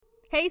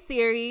Hey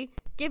Siri,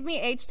 give me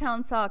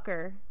H-Town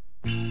Soccer.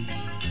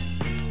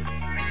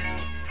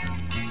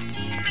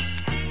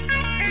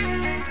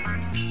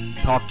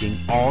 Talking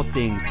all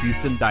things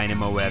Houston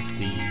Dynamo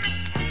FC.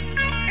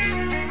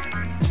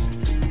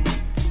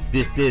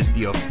 This is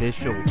the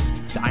official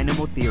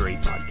Dynamo Theory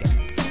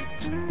podcast.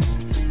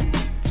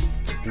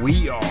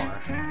 We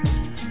are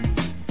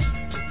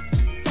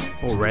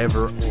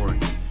Forever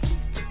Orange.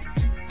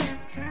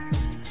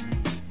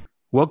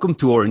 Welcome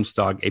to Orange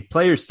Talk, a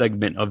player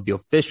segment of the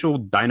official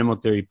Dynamo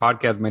Theory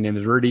podcast. My name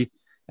is Rudy,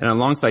 and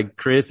alongside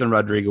Chris and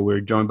Rodrigo, we're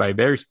joined by a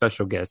very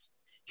special guest,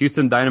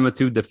 Houston Dynamo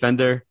 2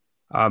 defender,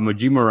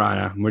 Mujib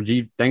Morana.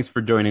 Mujib, thanks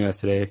for joining us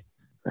today.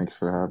 Thanks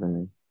for having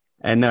me.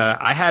 And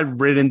I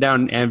had written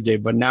down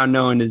MJ, but now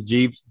knowing as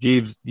Jeeves,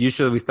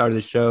 usually we start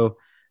the show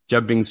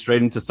jumping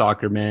straight into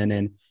soccer, man,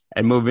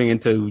 and moving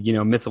into,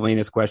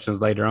 miscellaneous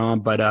questions later on.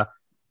 But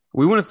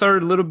we want to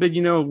start a little bit,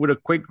 with a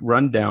quick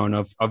rundown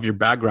of your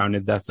background,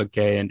 if that's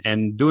okay.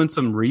 And doing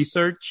some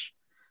research,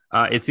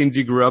 it seems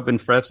you grew up in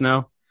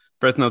Fresno,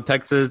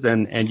 Texas,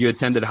 and you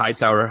attended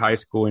Hightower High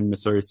School in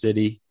Missouri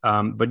City.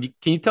 But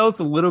can you tell us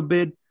a little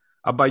bit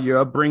about your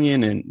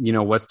upbringing and,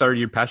 what started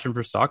your passion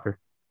for soccer?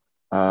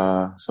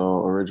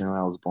 So originally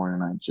I was born in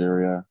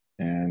Nigeria,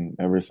 and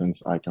ever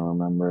since I can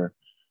remember,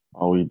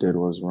 all we did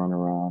was run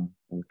around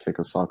and kick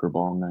a soccer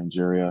ball in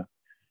Nigeria.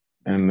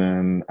 And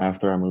then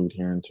after I moved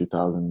here in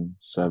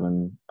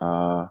 2007,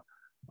 my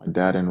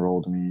dad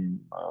enrolled me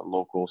in a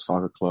local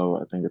soccer club.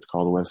 I think it's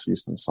called West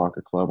Houston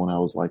Soccer Club when I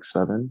was like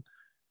 7.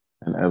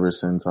 And ever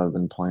since I've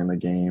been playing the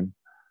game.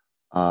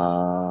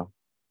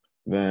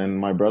 Then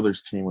my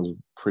brother's team was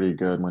pretty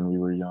good when we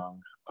were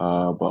young. But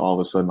all of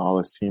a sudden, all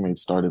his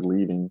teammates started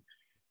leaving.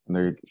 And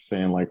they're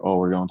saying like, oh,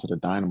 we're going to the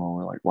Dynamo.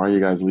 We're like, why are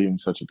you guys leaving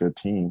such a good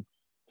team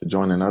to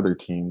join another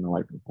team? They're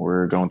like,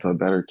 we're going to a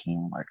better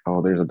team. I'm like,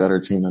 oh, there's a better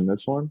team than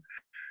this one?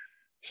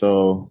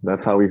 So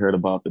that's how we heard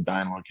about the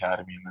Dynamo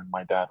Academy. And then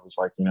my dad was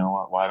like, you know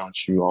what, why don't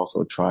you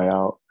also try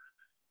out?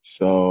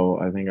 So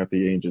I think at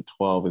the age of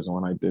 12 is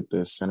when I did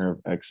this Center of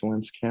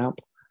Excellence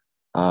camp,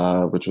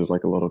 which was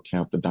like a little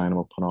camp the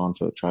Dynamo put on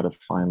to try to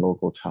find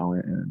local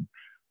talent. And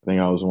I think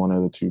I was one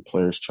of the 2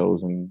 players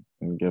chosen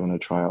and given a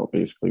tryout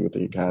basically with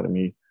the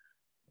academy.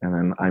 And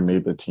then I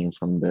made the team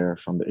from there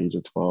from the age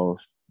of 12.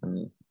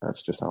 And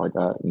that's just how I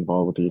got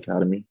involved with the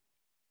academy.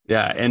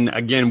 Yeah, and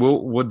again,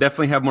 we'll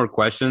definitely have more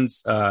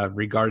questions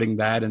regarding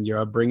that and your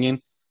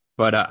upbringing.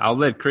 But I'll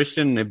let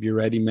Christian, if you're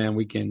ready, man,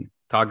 we can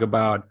talk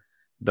about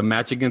the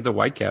match against the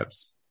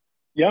Whitecaps.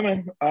 Yeah,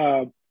 man.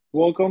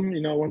 Welcome.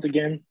 Once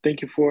again,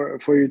 thank you for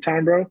your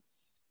time, bro.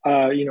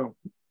 I'm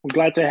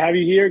glad to have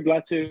you here.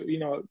 Glad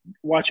to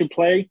watch you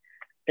play.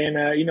 And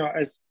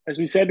as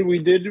we said,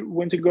 we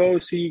went to go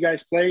see you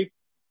guys play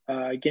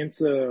against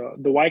the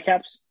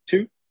Whitecaps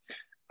too.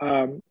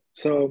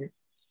 So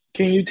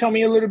can you tell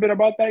me a little bit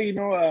about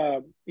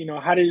that?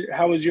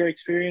 How was your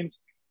experience,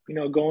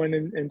 going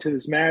into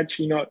this match,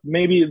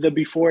 maybe the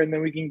before, and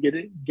then we can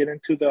get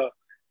into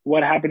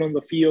what happened on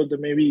the field, and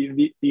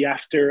maybe the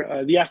after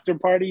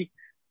party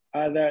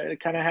that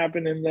kind of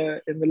happened in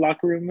the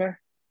locker room there.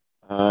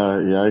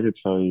 Yeah, I could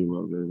tell you a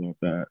little bit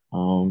about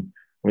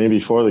that.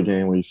 Before the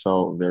game, we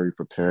felt very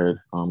prepared.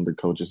 The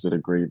coaches did a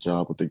great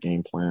job with the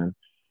game plan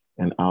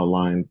and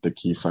outlined the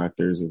key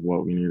factors of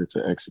what we needed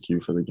to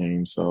execute for the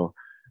game. So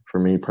for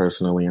me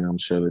personally, and I'm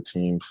sure the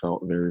team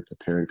felt very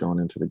prepared going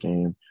into the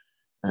game.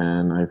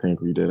 And I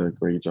think we did a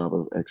great job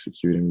of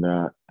executing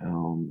that.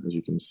 As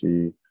you can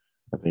see,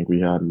 I think we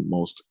had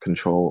most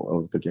control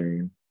of the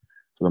game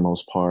for the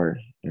most part.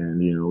 And,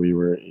 we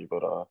were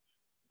able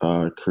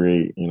to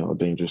create,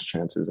 dangerous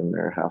chances in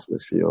their half of the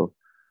field.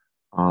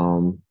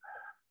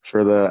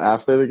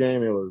 After the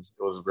game, it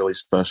was really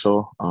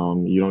special.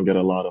 You don't get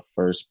a lot of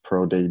first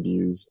pro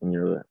debuts in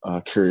your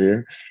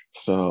career.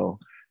 So,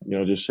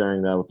 just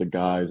sharing that with the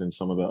guys and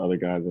some of the other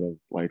guys that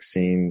I've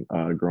seen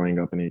growing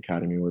up in the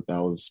academy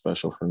that was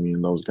special for me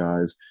and those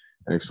guys,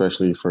 and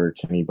especially for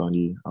Kenny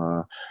Bundy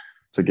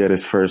to get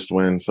his first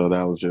win. So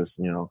that was just,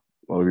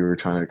 what we were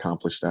trying to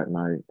accomplish that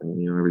night.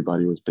 And,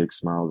 everybody was big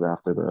smiles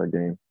after the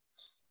game.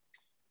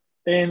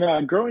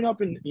 And growing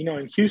up in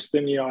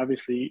Houston,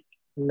 obviously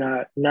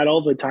not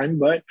all the time,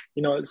 but,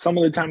 some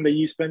of the time that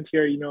you spent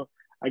here,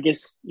 I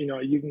guess,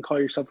 you can call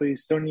yourself a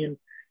Houstonian.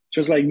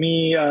 Just like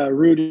me,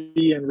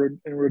 Rudy and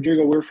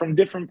Rodrigo, we're from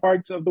different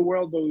parts of the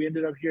world, but we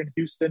ended up here in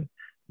Houston.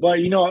 But,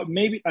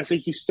 maybe as a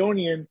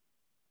Houstonian,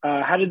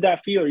 how did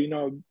that feel,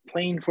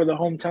 playing for the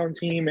hometown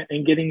team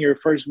and getting your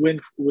first win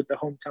with the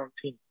hometown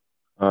team?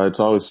 It's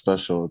always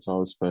special.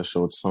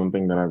 It's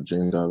something that I've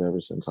dreamed of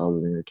ever since I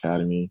was in the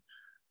academy.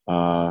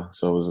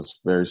 So it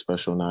was a very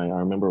special night. I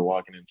remember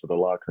walking into the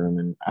locker room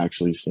and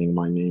actually seeing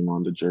my name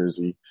on the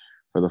jersey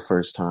for the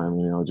first time.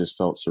 It just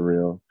felt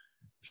surreal.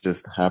 It's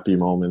just happy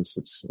moments.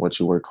 It's what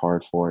you work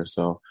hard for.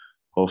 So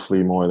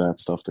hopefully more of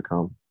that stuff to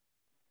come.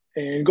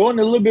 And going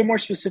a little bit more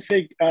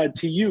specific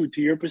to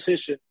your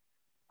position.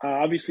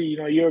 Obviously,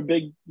 you're a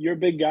big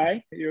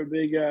guy. You're a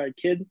big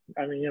kid.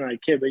 I mean, you're not a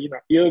kid, but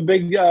you're a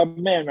big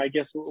man. I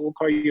guess we'll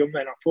call you a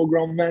man, a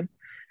full-grown man.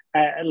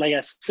 at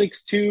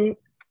 6'2",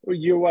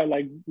 you're what,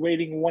 like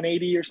weighting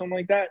 180 or something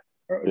like that,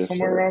 or Yes,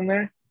 somewhere sir. around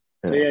there.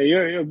 So Yeah.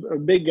 yeah, you're a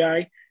big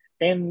guy,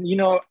 and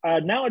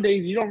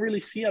nowadays you don't really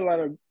see a lot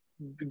of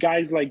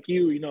guys like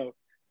you,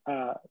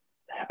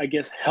 I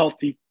guess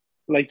healthy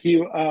like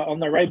you on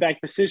the right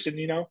back position.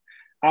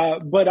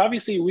 But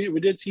obviously we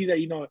did see that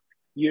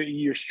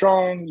you're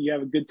strong, you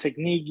have a good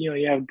technique,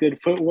 you have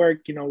good footwork.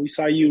 We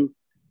saw you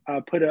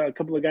put a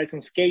couple of guys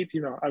on skates.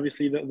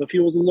 Obviously the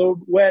field was a little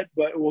wet,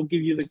 but we'll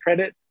give you the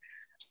credit.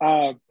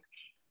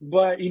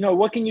 But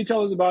what can you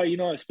tell us about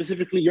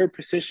specifically your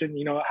position?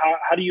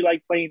 How do you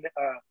like playing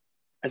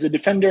as a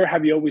defender?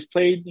 Have you always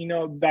played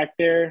back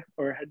there,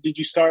 or did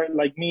you start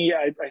like me?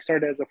 I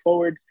started as a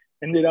forward,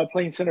 ended up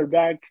playing center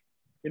back.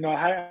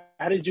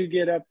 How did you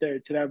get up there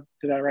to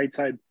that right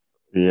side?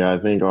 Yeah, I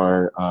think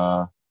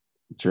our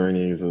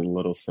journey is a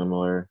little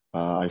similar.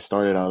 I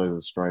started out as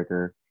a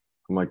striker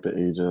from like the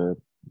age of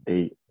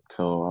 8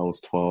 till I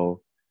was 12.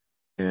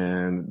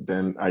 And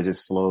then I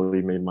just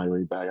slowly made my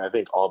way back. I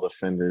think all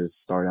defenders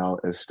start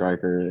out as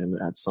striker, and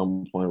at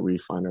some point we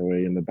find our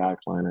way in the back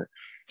line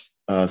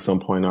at some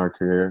point in our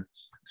career.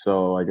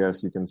 So I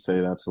guess you can say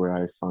that's where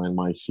I find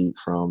my feet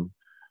from.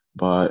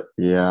 But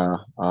yeah,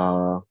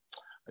 I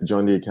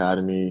joined the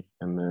academy,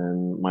 and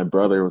then my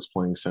brother was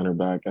playing center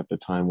back at the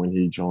time when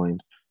he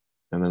joined.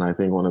 And then I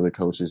think one of the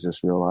coaches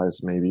just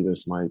realized maybe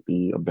this might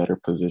be a better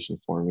position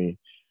for me.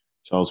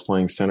 So I was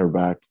playing center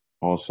back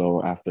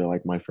also after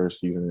like my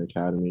first season in the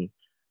academy.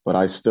 But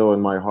I still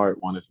in my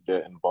heart wanted to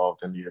get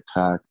involved in the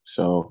attack.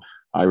 So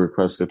I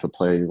requested to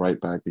play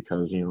right back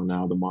because,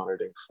 now the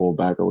monitoring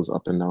fullback goes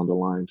up and down the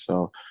line.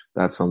 So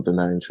that's something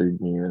that intrigued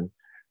me. And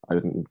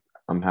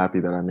I'm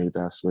happy that I made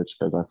that switch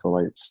because I feel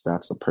like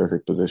that's a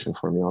perfect position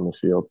for me on the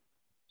field.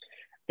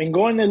 And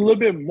going a little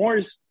bit more,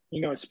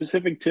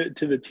 specific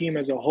to the team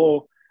as a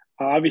whole,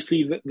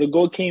 obviously the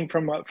goal came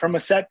from a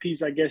set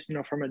piece, I guess,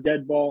 from a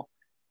dead ball.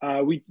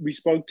 We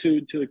spoke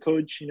to the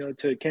coach,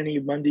 to Kenny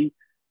Bundy,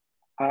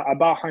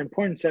 about how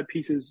important set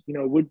pieces,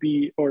 would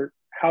be, or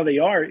how they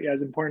are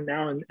as important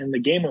now in the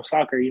game of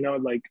soccer.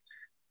 Like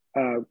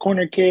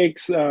corner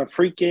kicks,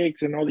 free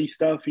kicks, and all these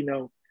stuff.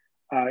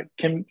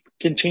 Can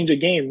change a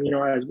game.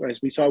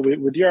 As we saw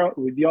with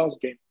y'all's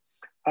game.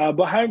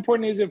 But how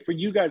important is it for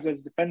you guys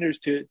as defenders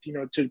to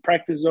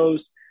practice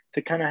those,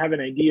 to kind of have an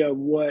idea of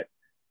what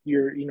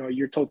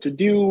you're told to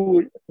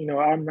do?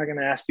 I'm not going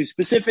to ask you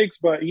specifics,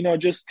 but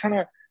just kind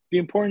of the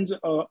importance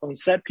on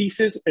set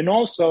pieces. And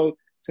also,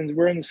 since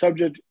we're in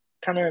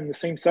the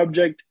same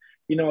subject,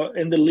 in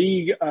the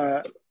league,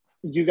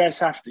 you guys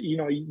have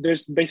to,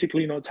 there's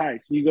basically no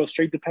ties. You go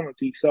straight to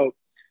penalty. So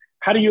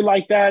how do you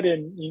like that?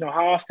 And,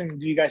 how often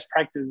do you guys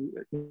practice,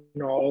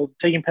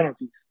 taking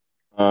penalties?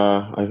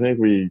 I think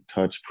we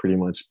touch pretty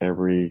much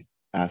every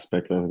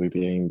aspect of the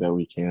game that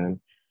we can.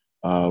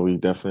 We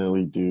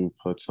definitely do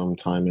put some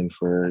time in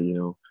for,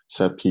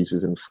 set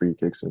pieces and free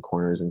kicks and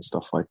corners and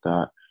stuff like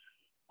that.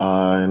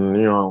 And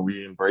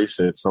we embrace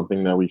it. It's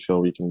something that we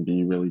feel we can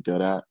be really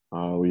good at.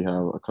 We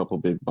have a couple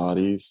big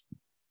bodies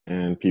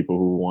and people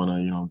who want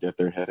to, get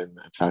their head and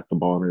attack the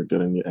ball and are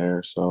good in the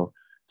air. So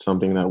it's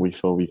something that we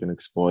feel we can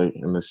exploit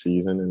in the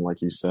season. And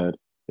like you said,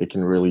 it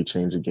can really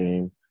change a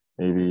game.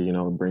 Maybe,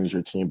 brings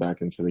your team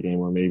back into the game,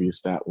 or maybe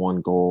it's that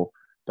one goal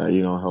that,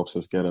 helps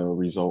us get a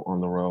result on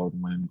the road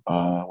when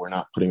we're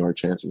not putting our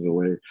chances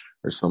away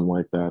or something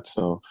like that.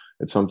 So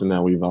it's something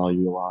that we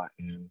value a lot.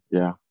 And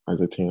yeah,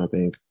 as a team, I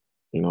think,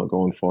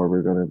 going forward,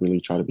 we're going to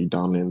really try to be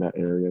dominant in that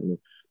area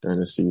during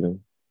the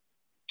season.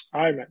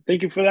 All right, man.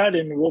 Thank you for that.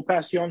 And we'll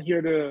pass you on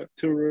here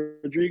to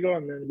Rodrigo,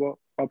 and then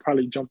I'll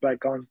probably jump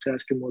back on to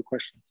ask him more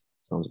questions.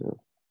 Sounds good.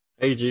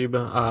 Hey, Jeeb.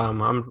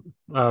 I'm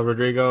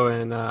Rodrigo,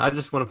 and I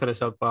just want to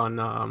finish up on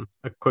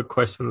a quick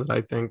question that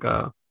I think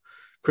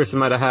Chris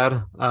might have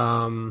had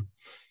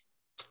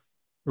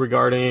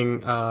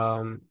regarding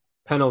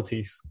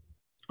penalties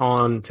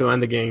to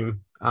end the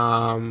game.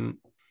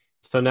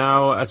 So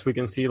now, as we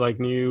can see, like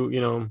new,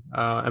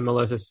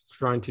 MLS is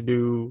trying to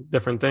do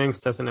different things,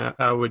 testing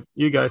out with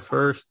you guys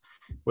first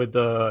with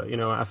the,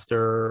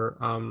 after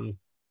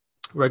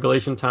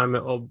regulation time,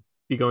 it will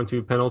be going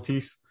to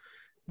penalties.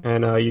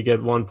 And you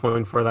get 1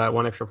 point for that,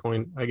 one extra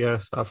point, I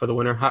guess, for the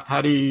winner.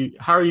 How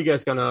are you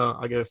guys gonna,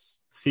 I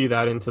guess, see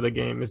that into the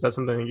game? Is that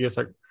something you guys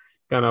are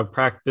gonna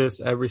practice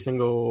every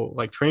single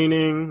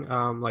training,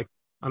 like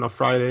on a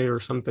Friday or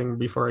something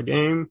before a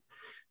game,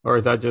 or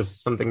is that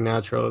just something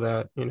natural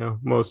that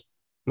most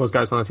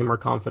guys on the team are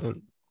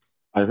confident?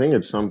 I think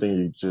it's something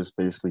you just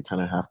basically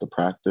kind of have to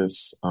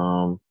practice.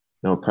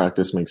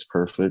 Practice makes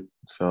perfect.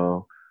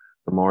 So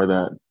the more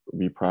that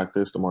we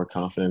practice, the more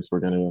confidence we're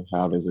going to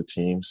have as a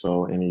team.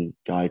 So any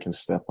guy can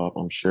step up.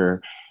 I'm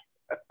sure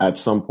at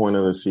some point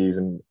of the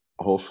season,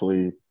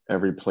 hopefully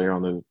every player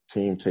on the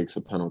team takes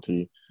a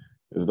penalty.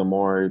 Because the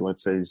more,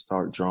 let's say, you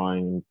start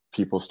drawing,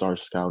 people start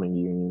scouting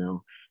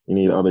you, you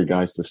need other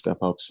guys to step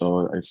up.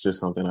 So it's just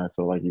something I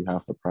feel like you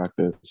have to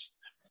practice.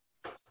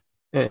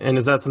 And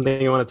is that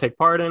something you want to take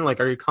part in? Like,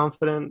 are you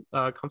confident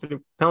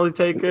penalty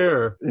taker?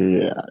 Or?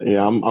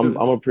 Yeah. I'm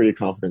a pretty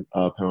confident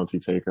penalty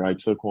taker. I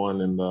took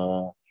one in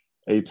the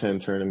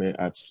A10 tournament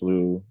at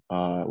SLU.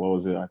 What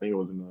was it? I think it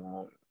was in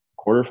the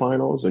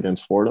quarterfinals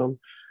against Fordham,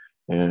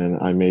 and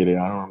I made it.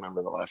 I don't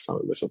remember the last time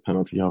I missed a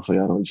penalty. Hopefully,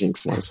 I don't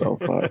jinx myself.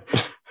 But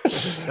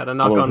gotta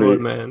knock on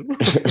wood, man.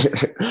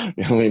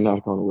 Let me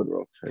knock on wood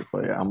real quick.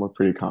 But yeah, I'm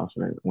pretty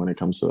confident when it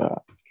comes to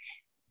that.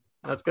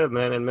 That's good,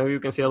 man. And maybe you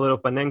can see a little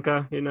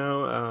Panenka,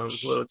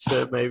 a little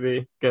chip,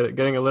 maybe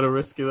getting a little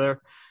risky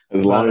there.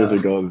 As long as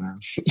it goes in.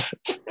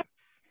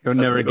 He'll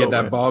never get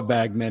that ball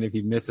back, man, if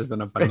he misses on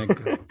a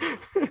Panenka.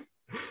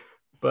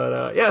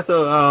 But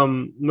so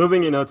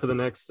moving, to the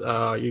next,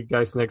 you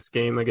guys' next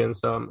game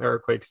against Air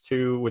Quakes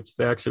 2, which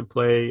they actually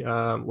play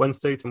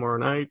Wednesday, tomorrow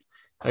night,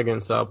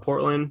 against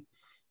Portland.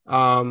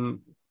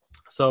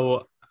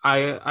 So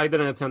I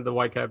didn't attend the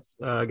Whitecaps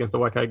against the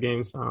Whitecap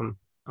games. I'm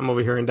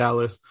over here in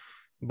Dallas,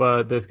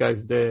 but these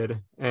guys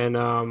did. And,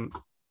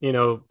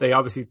 they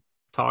obviously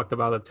talked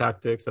about the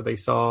tactics that they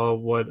saw,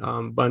 what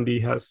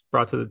Bundy has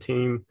brought to the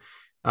team,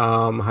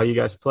 how you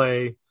guys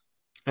play.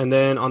 And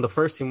then on the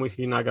first team, we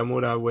see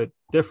Nagamura with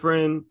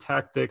different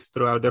tactics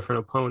throughout different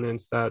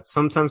opponents that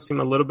sometimes seem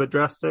a little bit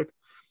drastic,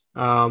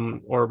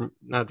 or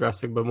not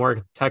drastic, but more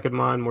attack in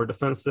mind, more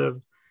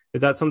defensive. Is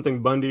that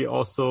something Bundy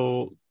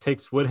also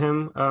takes with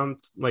him?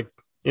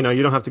 You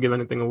don't have to give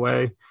anything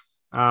away.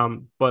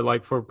 But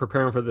like for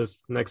preparing for this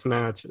next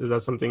match, is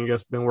that something you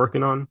guys have been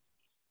working on?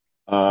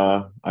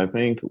 I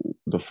think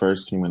the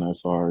first team and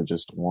us are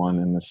just one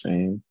and the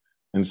same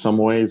in some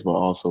ways, but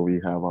also we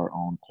have our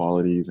own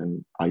qualities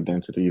and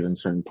identities and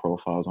certain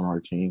profiles on our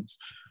teams.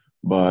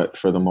 But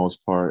for the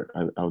most part,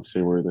 I would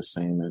say we're the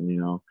same.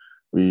 And,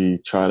 we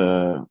try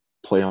to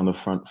play on the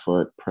front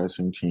foot,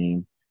 pressing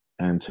team,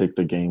 and take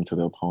the game to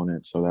the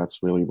opponent. So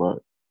that's really what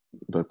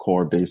the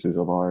core basis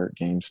of our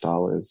game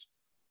style is.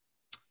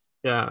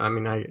 Yeah, I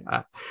mean,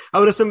 I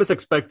would assume it's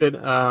expected,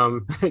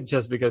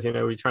 just because,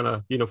 we're trying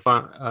to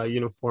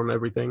uniform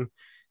everything.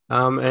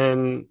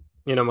 And,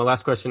 my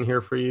last question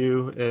here for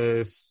you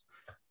is,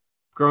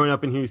 growing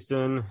up in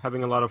Houston,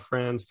 having a lot of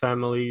friends,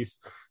 families,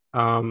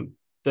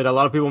 did a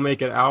lot of people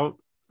make it out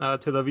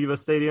to the Viva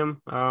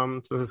Stadium,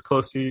 so it's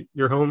close to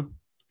your home?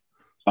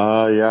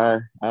 Yeah,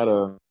 I had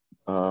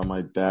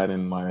my dad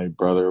and my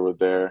brother were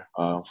there.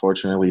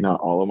 Unfortunately,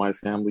 not all of my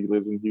family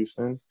lives in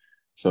Houston,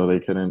 so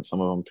some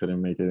of them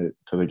couldn't make it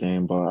to the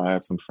game, but I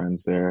had some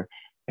friends there.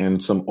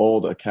 And some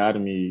old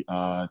academy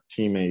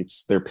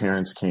teammates, their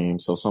parents came.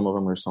 So some of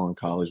them are still in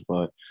college,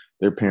 but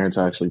their parents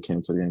actually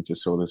came to the game to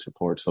show their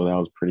support. So that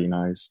was pretty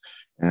nice.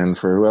 And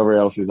for whoever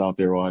else is out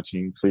there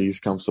watching, please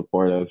come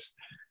support us.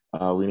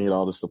 We need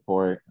all the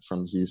support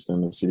from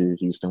Houston, the city of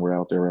Houston. We're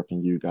out there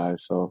repping you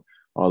guys. So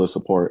all the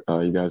support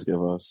you guys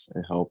give us,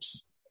 it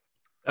helps.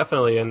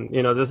 Definitely. And,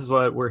 this is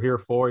what we're here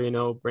for,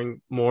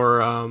 bring more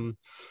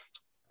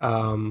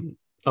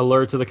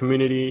alert to the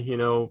community,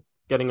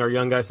 getting our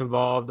young guys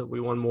involved. We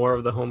want more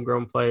of the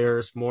homegrown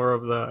players, more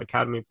of the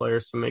academy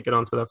players to make it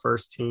onto the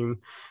first team.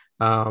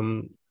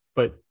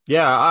 But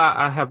yeah,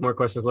 I have more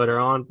questions later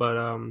on,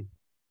 but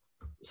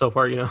so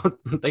far,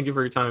 thank you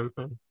for your time.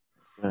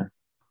 Sure.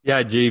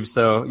 Yeah, Jeeves.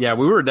 So yeah,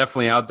 we were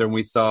definitely out there and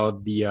we saw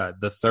the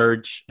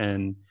surge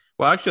and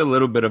actually a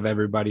little bit of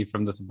everybody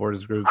from the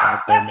supporters group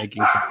out there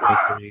making some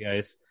posts for you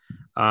guys.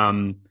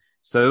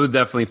 So it was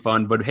definitely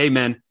fun, but hey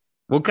man,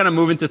 we'll kind of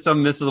move into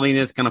some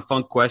miscellaneous kind of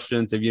fun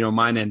questions if you don't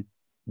mind. And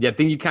yeah, I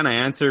think you kind of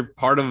answered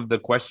part of the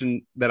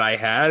question that I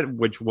had,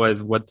 which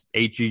was what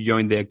age you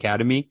joined the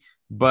academy.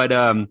 But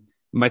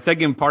my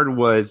second part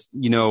was,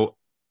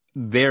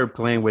 they're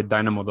playing with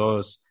Dynamo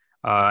Dos.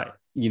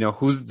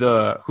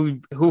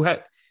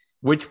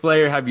 Which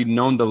player have you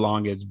known the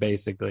longest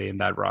basically in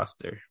that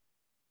roster?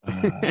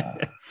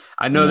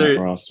 I know they're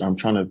roster. I'm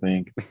trying to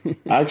think.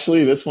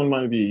 Actually, this one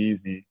might be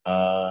easy.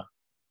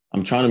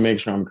 I'm trying to make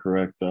sure I'm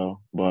correct though,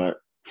 but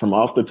from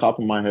off the top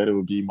of my head, it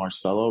would be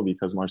Marcelo,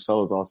 because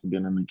Marcelo has also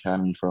been in the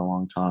academy for a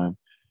long time.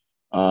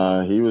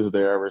 He was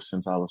there ever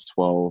since I was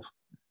 12.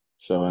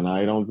 So, and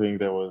I don't think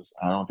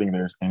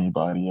there's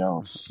anybody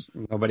else.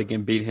 Nobody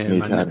can beat him.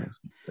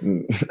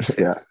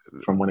 Yeah,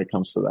 from when it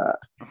comes to that.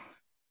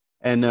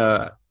 And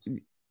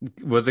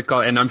what's it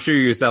called? And I'm sure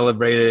you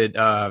celebrated,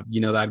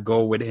 that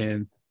goal with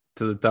him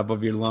to the top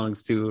of your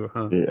lungs too,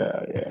 huh?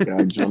 Yeah.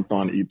 I jumped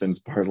on Ethan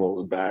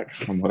Barlow's back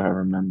from what I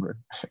remember.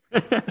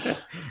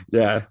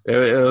 Yeah,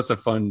 it was a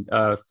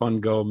fun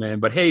goal, man.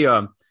 But hey,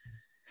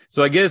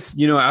 so I guess,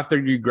 after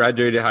you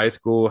graduated high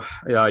school,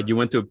 you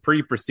went to a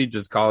pretty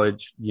prestigious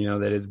college,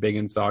 that is big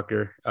in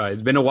soccer.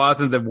 It's been a while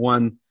since I've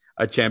won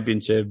a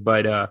championship,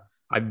 but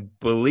I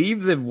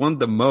believe they've won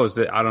the most.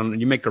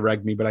 You may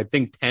correct me, but I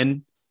think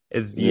 10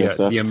 is the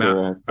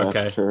amount. Correct.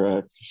 That's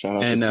correct. Shout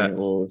out to St.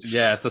 Louis.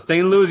 Yeah, so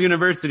St. Louis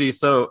University.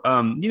 So,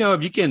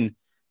 if you can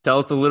tell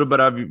us a little bit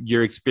of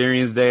your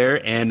experience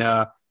there, and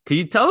could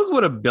you tell us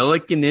what a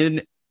Billiken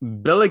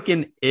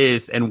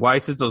is and why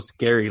is it so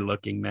scary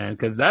looking, man?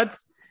 Because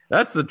that's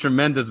the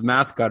tremendous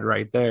mascot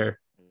right there.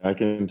 I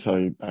can tell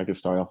you, I can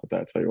start off with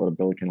that, tell you what a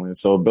Billiken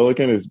is. So a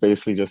Billiken is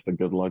basically just a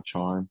good luck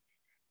charm.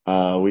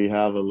 We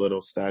have a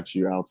little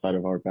statue outside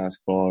of our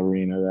basketball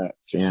arena that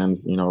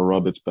fans,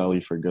 rub its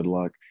belly for good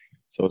luck.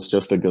 So it's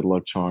just a good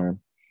luck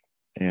charm.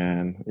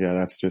 And yeah,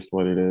 that's just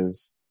what it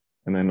is.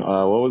 And then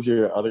what was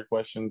your other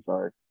question?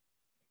 Sorry.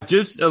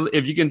 Just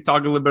if you can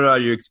talk a little bit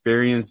about your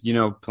experience,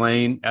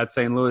 playing at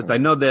St. Louis. I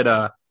know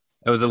that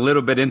it was a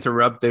little bit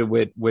interrupted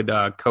with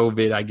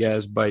COVID, I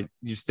guess, but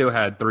you still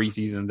had 3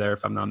 seasons there,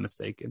 if I'm not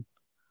mistaken.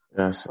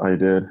 Yes, I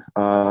did.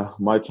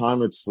 My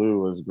time at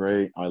SLU was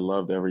great. I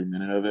loved every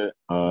minute of it.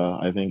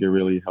 I think it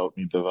really helped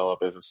me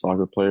develop as a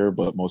soccer player,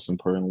 but most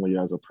importantly,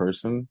 as a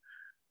person.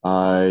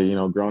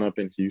 Growing up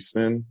in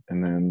Houston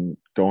and then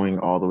going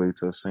all the way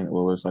to St.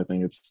 Louis, I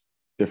think it's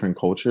different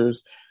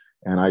cultures.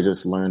 And I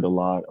just learned a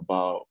lot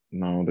about,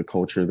 the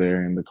culture there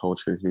and the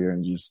culture here.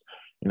 And just,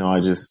 I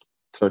just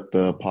took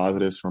the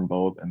positives from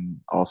both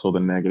and also the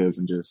negatives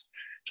and just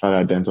try to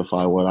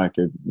identify what I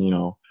could,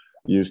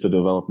 use to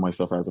develop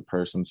myself as a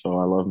person. So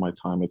I love my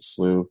time at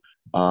SLU.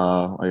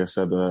 Like I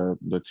said,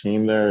 the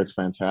team there is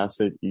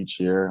fantastic. Each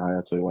year I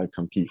had to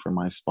compete for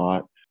my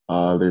spot.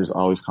 There's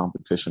always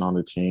competition on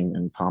the team,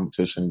 and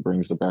competition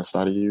brings the best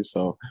out of you.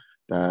 So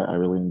that I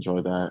really enjoy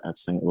that at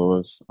St.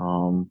 Louis.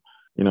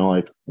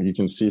 You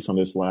can see from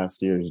this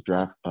last year's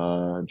draft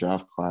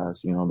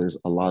class, there's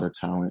a lot of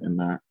talent in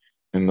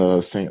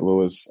the St.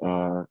 Louis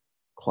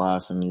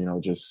class,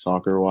 and just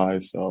soccer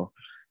wise. So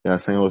yeah,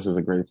 St. Louis is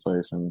a great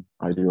place, and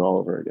I do all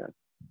over again.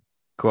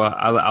 Cool.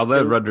 I'll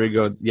let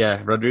Rodrigo.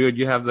 Yeah, Rodrigo, do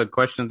you have the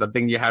questions? I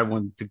think you had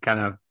one to kind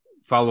of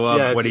follow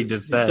up what he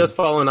just said. Just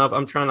following up.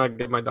 I'm trying to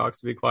get my dogs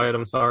to be quiet.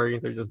 I'm sorry.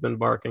 They've just been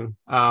barking.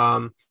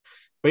 But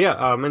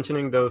yeah,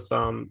 mentioning those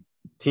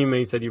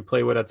teammates that you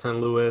play with at St.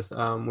 Louis.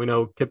 We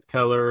know Kip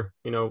Keller,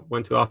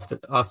 went to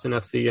Austin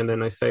FC, and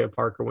then Isaiah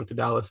Parker went to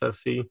Dallas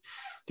FC.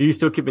 Do you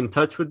still keep in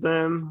touch with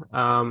them?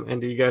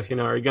 And do you guys,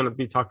 are you going to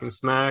be talking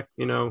smack,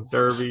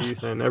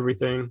 derbies and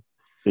everything?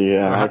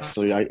 Yeah,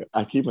 actually,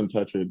 I keep in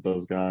touch with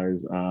those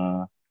guys.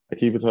 I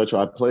keep in touch.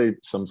 I played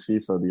some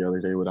FIFA the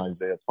other day with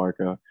Isaiah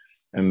Parker.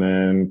 And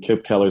then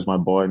Kip Keller's my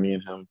boy. Me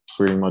and him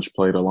pretty much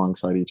played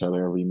alongside each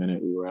other every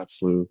minute we were at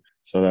SLU.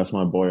 So that's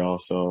my boy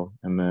also.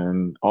 And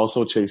then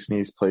also Chase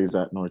Neese plays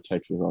at North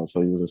Texas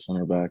also. He was a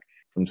center back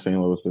from St.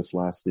 Louis this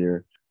last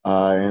year.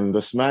 And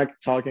the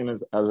smack talking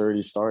has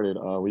already started.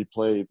 We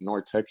played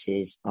North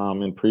Texas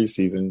in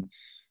preseason.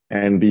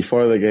 And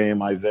before the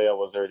game, Isaiah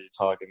was already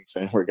talking,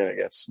 saying we're going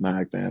to get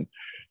smacked. And,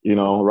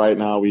 right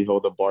now we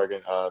hold the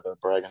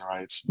bragging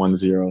rights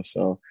 1-0.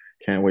 So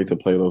can't wait to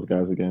play those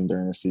guys again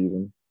during the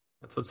season.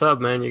 That's what's up,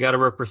 man. You got to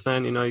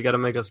represent, you got to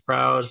make us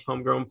proud.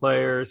 Homegrown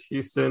players,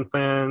 Houston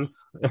fans,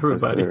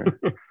 everybody.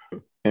 Yes,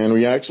 and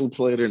we actually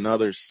played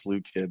another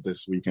SLU kid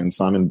this weekend,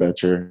 Simon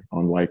Betcher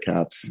on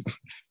Whitecaps.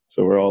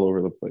 So we're all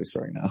over the place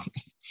right now.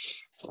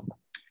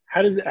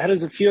 How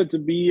does it feel to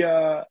be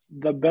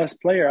the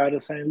best player out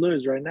of St.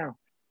 Louis right now?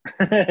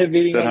 How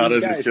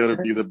does it feel to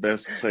be the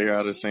best player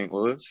out of St.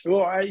 Louis?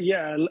 Well,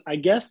 I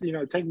guess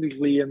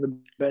technically in the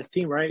best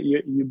team, right?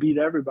 You beat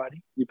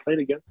everybody you played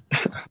against.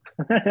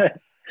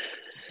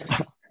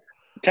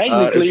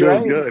 Technically, it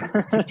feels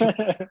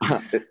right?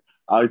 Good.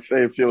 I'd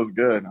say it feels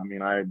good. I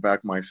mean, I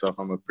back myself.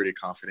 I'm a pretty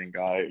confident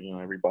guy.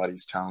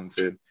 Everybody's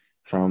talented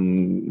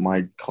from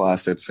my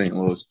class at St.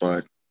 Louis,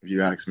 but if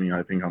you ask me,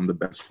 I think I'm the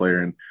best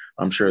player, and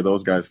I'm sure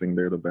those guys think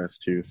they're the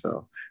best too.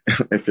 So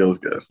it feels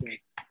good.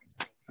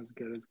 That's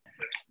good.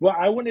 Well,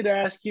 I wanted to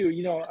ask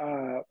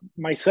you,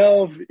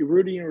 myself,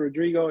 Rudy, and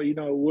Rodrigo,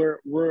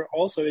 we're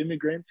also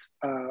immigrants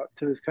to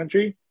this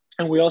country,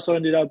 and we also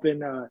ended up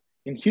in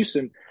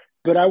Houston.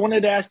 But I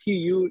wanted to ask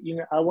you,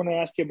 I want to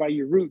ask you about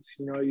your roots.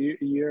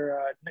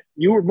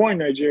 You were born in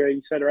Nigeria,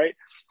 you said, right?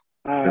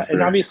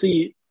 And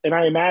obviously, and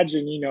I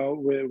imagine,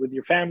 with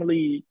your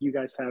family, you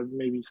guys have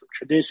maybe some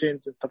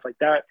traditions and stuff like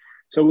that.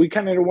 So we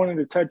kind of wanted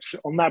to touch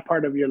on that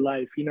part of your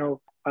life.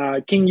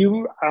 Can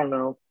you? I don't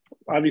know.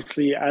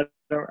 Obviously, I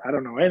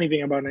don't know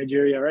anything about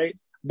Nigeria, right?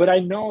 But I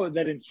know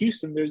that in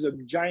Houston, there's a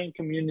giant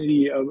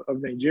community of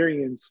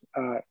Nigerians,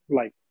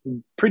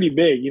 pretty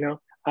big,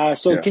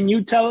 So Can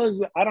you tell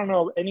us, I don't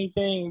know,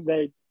 anything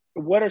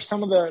what are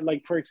some of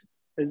the,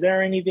 is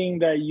there anything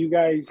that you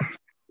guys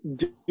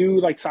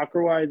do,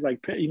 soccer-wise,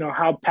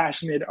 how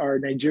passionate are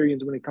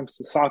Nigerians when it comes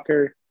to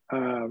soccer?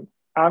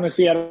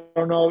 Honestly, I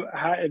don't know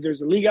if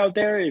there's a league out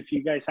there, if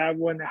you guys have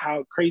one,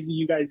 how crazy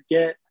you guys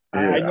get.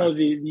 I know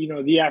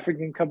the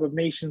African Cup of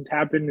Nations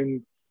happened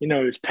and,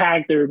 it's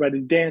packed,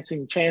 everybody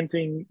dancing,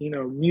 chanting,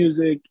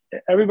 music,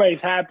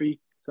 everybody's happy.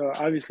 So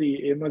obviously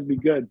it must be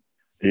good.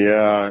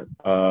 Yeah,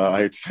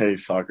 I'd say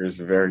soccer is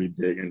very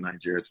big in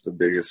Nigeria. It's the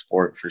biggest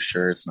sport for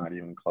sure. It's not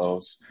even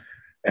close.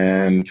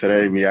 And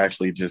today we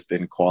actually just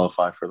didn't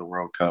qualify for the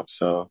World Cup.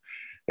 So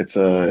it's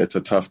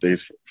a tough day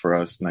for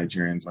us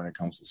Nigerians when it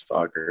comes to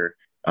soccer.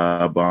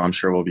 But I'm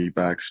sure we'll be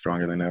back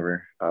stronger than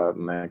ever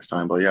next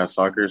time. But yeah,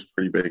 soccer is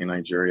pretty big in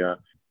Nigeria.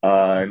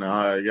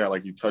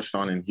 Like you touched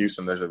on in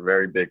Houston, there's a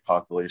very big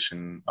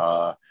population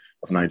of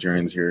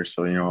Nigerians here.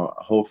 So,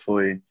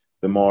 hopefully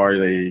the more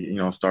they,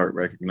 start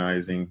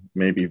recognizing,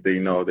 maybe they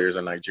know there's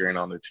a Nigerian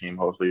on the team.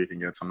 Hopefully you can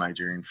get some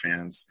Nigerian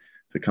fans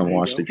to come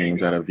watch the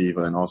games at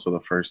Aviva and also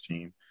the first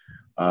team.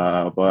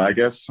 But I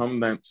guess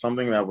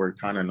something that we're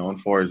kind of known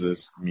for is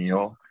this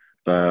meal,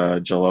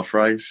 the jollof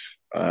rice.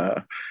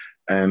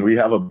 And we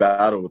have a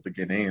battle with the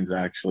Ghanaians,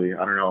 actually.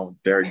 I don't know,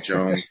 Derek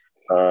Jones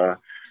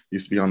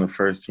used to be on the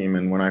first team.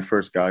 And when I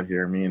first got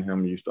here, me and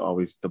him used to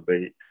always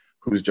debate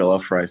whose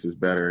jollof rice is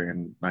better.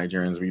 And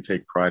Nigerians, we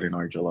take pride in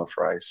our jollof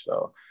rice.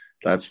 So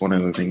that's one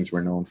of the things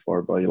we're known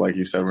for. But like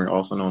you said, we're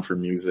also known for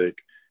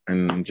music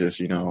and just,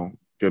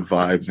 good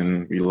vibes,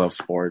 and we love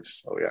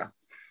sports. So, yeah.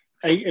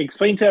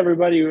 Explain to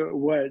everybody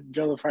what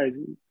jollof rice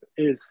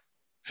is.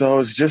 So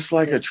it's just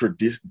like a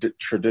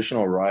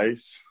traditional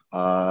rice.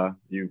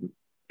 You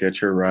get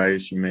your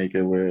rice, you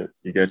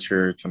get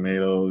your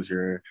tomatoes,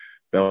 your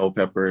bell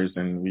peppers,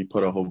 and we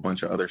put a whole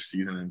bunch of other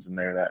seasonings in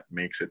there that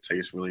makes it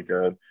taste really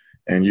good.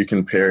 And you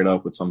can pair it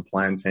up with some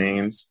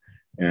plantains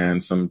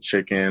and some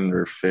chicken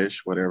or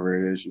fish, whatever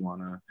it is you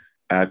want to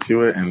add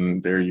to it,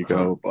 and there you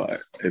go.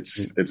 But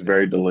it's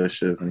very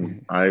delicious,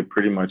 and I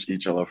pretty much eat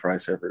jollof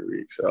rice every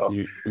week. So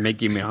you're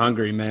making me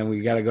hungry, man.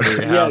 We got to go to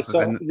your house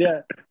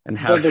and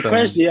have some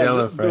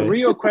jollof rice. The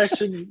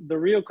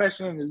real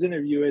question in this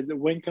interview is,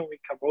 when can we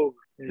come over?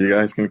 You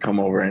guys can come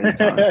over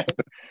anytime.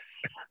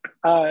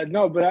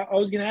 No, but I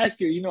was going to ask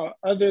you,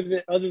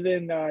 other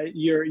than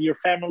your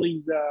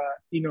family's,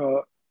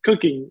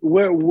 cooking,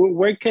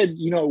 where could,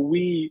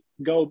 we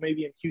go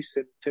maybe in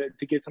Houston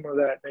to get some of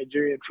that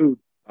Nigerian food?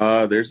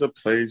 There's a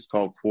place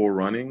called Cool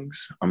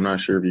Runnings. I'm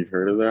not sure if you've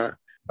heard of that.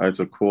 It's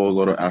a cool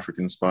little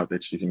African spot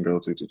that you can go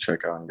to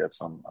check out and get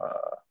some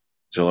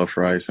jollof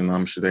rice. And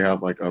I'm sure they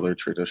have like other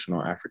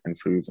traditional African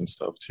foods and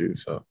stuff too.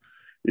 So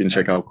you can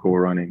check out Cool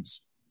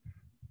Runnings.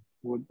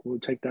 We'll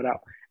check that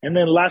out. And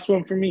then last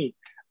one for me.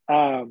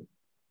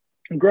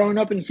 Growing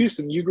up in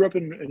Houston, you grew up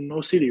in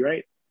Mo City,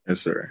 right?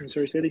 Yes, sir.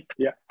 Missouri City?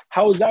 Yeah.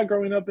 How was that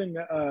growing up in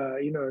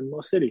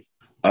Mo City?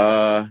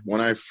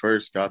 When I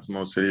first got to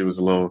Mo City, it was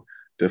a little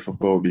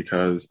difficult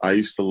because I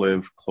used to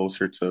live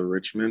closer to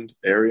Richmond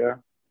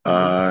area.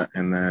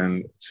 And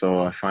then, so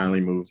I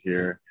finally moved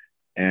here,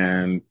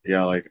 and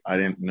yeah, like I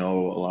didn't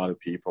know a lot of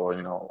people,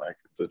 like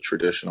the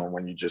traditional,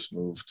 when you just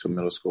move to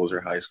middle schools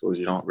or high schools,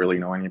 you don't really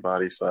know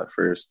anybody. So at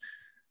first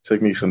it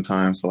took me some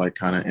time to like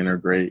kind of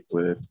integrate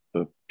with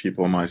the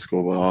people in my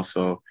school, but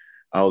also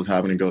I was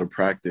having to go to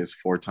practice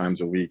 4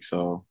 times a week.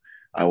 So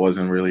I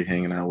wasn't really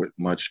hanging out with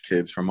much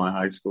kids from my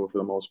high school for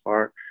the most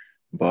part.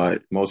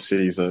 But most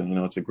cities,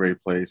 it's a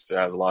great place. It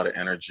has a lot of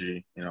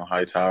energy,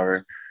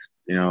 Hightower,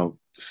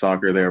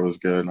 soccer there was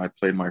good. And I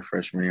played my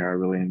freshman year. I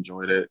really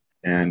enjoyed it.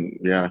 And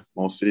yeah,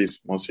 most cities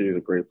is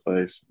a great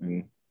place.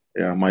 And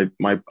yeah, my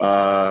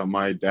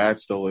dad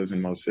still lives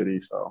in Mo City.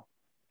 So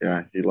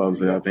yeah, he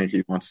loves it. I think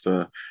he wants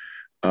to,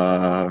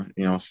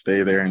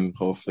 stay there and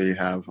hopefully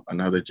have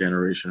another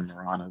generation of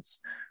Maranas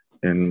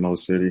in Mo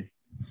City.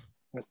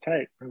 That's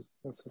tight. That's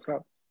what's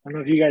up. I don't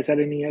know if you guys had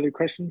any other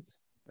questions.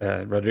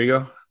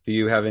 Rodrigo, do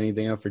you have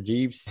anything else for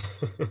Jeeves?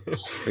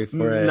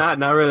 Not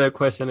really a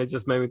question. It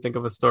just made me think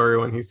of a story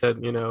when he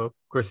said,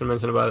 Christian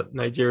mentioned about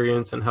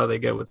Nigerians and how they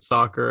get with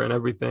soccer and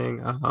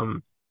everything.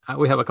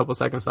 We have a couple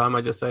seconds, so I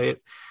might just say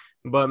it.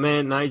 But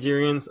man,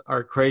 Nigerians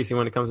are crazy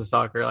when it comes to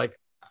soccer. Like,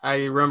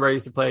 I remember I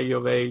used to play at U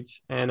of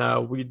H,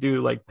 and we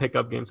do like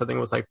pickup games. I think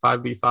it was like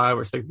 5v5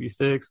 or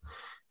 6v6.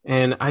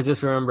 And I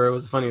just remember it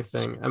was the funniest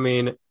thing. I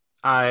mean,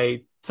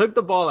 I took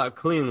the ball out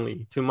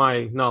cleanly, to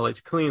my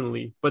knowledge,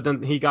 but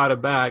then he got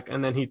it back,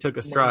 and then he took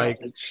a strike,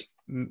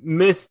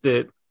 missed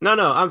it. No,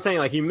 I'm saying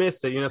like he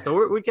missed it,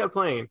 so we kept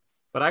playing.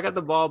 But I got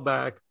the ball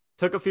back,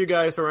 took a few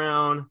guys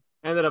around,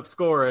 ended up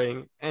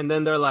scoring, and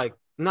then they're like,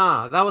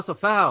 nah, that was a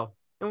foul.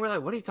 And we're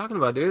like, what are you talking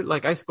about, dude?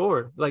 Like, I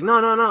scored. Like,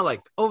 no,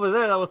 like over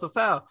there, that was a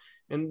foul.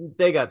 And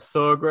they got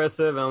so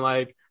aggressive, and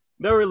like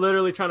they were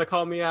literally trying to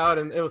call me out.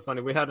 And it was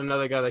funny. We had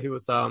another guy that he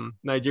was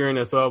Nigerian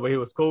as well, but he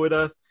was cool with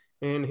us.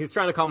 And he's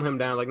trying to calm him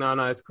down, like, no,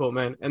 it's cool,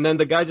 man. And then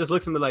the guy just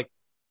looks at me like,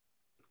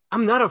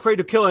 I'm not afraid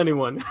to kill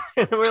anyone.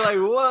 And we're like,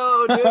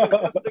 whoa, dude,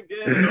 it's just a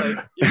game.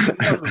 Like, you can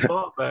have the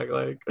ball back.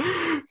 Like,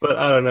 but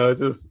I don't know.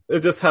 It's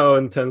just how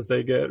intense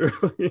they get,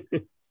 really.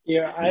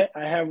 Yeah,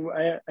 I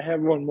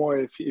have one more,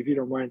 if you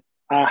don't mind.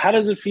 How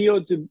does it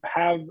feel to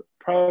have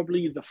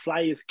probably the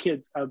flyest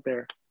kids out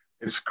there?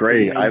 It's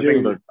great. I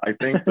think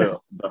the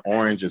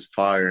orange is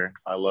fire.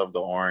 I love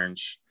the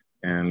orange.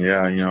 And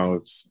yeah,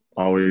 it's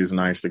always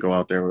nice to go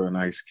out there with a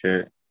nice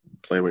kit,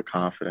 play with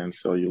confidence.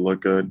 So you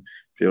look good,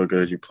 feel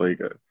good, you play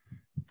good.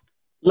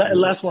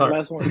 Last one.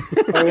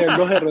 Oh, yeah,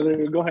 go ahead,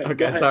 Rodrigo. Go ahead.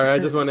 Okay, sorry. I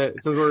just want to,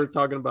 since we're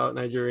talking about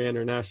Nigeria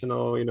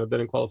International,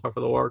 didn't qualify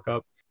for the World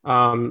Cup.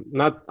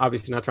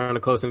 Not trying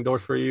to close any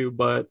doors for you,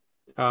 but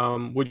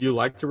would you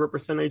like to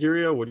represent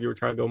Nigeria, or would you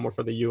try to go more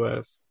for the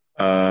U.S.?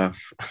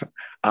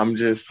 I'm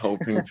just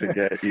hoping to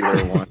get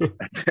either one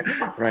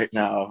right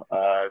now.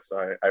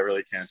 So I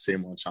really can't say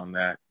much on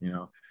that.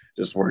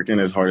 Just working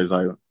as hard as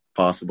I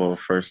possible.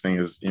 First thing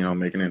is,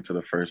 making it to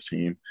the first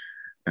team,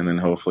 and then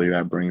hopefully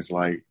that brings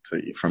light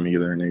from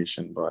either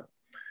nation. But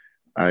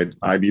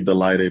I'd be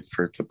delighted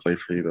to play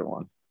for either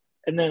one.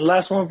 And then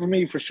last one for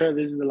me, for sure.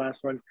 This is the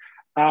last one.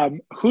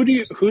 Who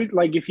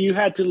if you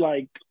had to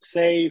like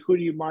say, who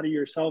do you model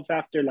yourself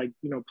after, like,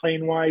 you know,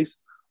 playing wise,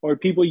 or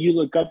people you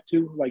look up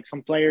to, like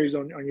some players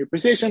on your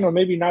position, or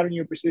maybe not in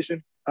your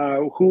position?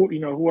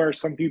 Who are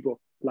some people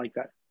like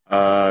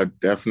that?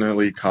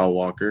 Definitely Kyle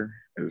Walker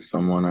is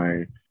someone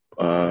I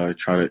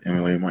try to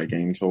emulate my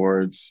game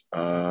towards.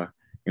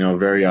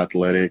 Very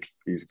athletic.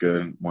 He's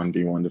good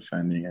 1v1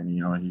 defending, and,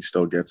 you know, he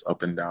still gets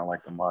up and down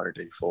like the modern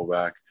day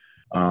fullback.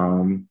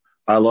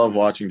 I love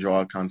watching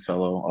Joao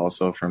Cancelo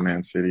also from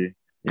Man City.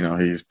 You know,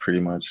 he's pretty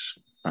much,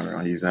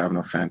 he's having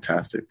a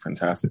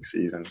fantastic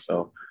season.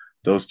 So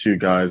those two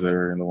guys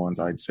are the ones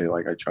I'd say,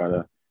 like, I try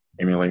to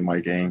emulate my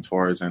game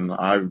towards. And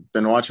I've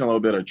been watching a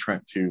little bit of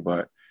Trent too,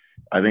 but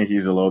I think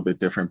he's a little bit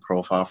different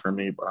profile for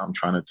me, but I'm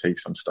trying to take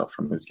some stuff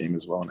from his game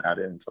as well and add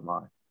it into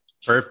mine.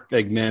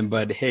 Perfect, man.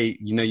 But hey,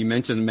 you know, you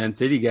mentioned Man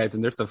City guys,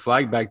 and there's a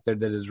flag back there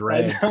that is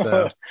red.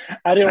 So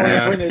I didn't want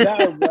to point it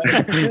out, but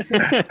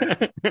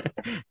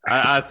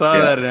I saw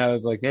that and I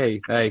was like, hey,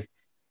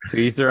 to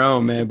each their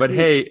own, man. But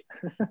hey,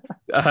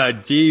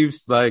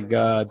 Jeeves,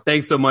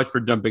 thanks so much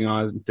for jumping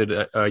on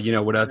to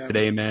with us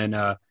today,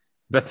 man.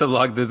 Best of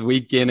luck this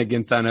weekend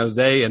against San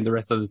Jose and the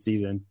rest of the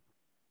season.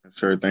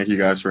 Sure. Thank you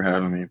guys for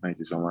having me. Thank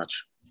you so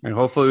much. And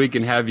hopefully we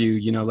can have you,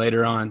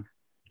 later on.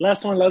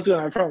 Last one,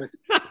 I promise.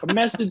 A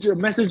message to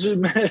the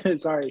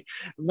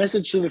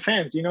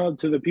fans,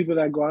 to the people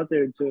that go out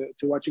there to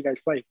watch you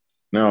guys play.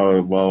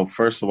 No, well,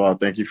 first of all,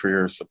 thank you for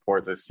your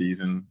support this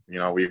season. You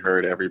know, we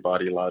heard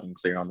everybody loud and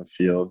clear on the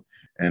field,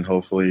 and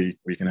hopefully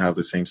we can have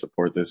the same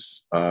support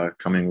this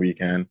coming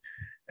weekend.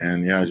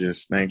 And yeah,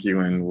 just thank you.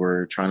 And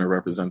we're trying to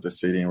represent the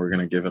city, and we're going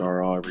to give it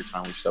our all every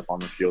time we step on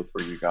the field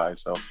for you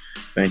guys. So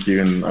thank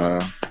you,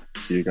 and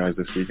see you guys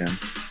this weekend.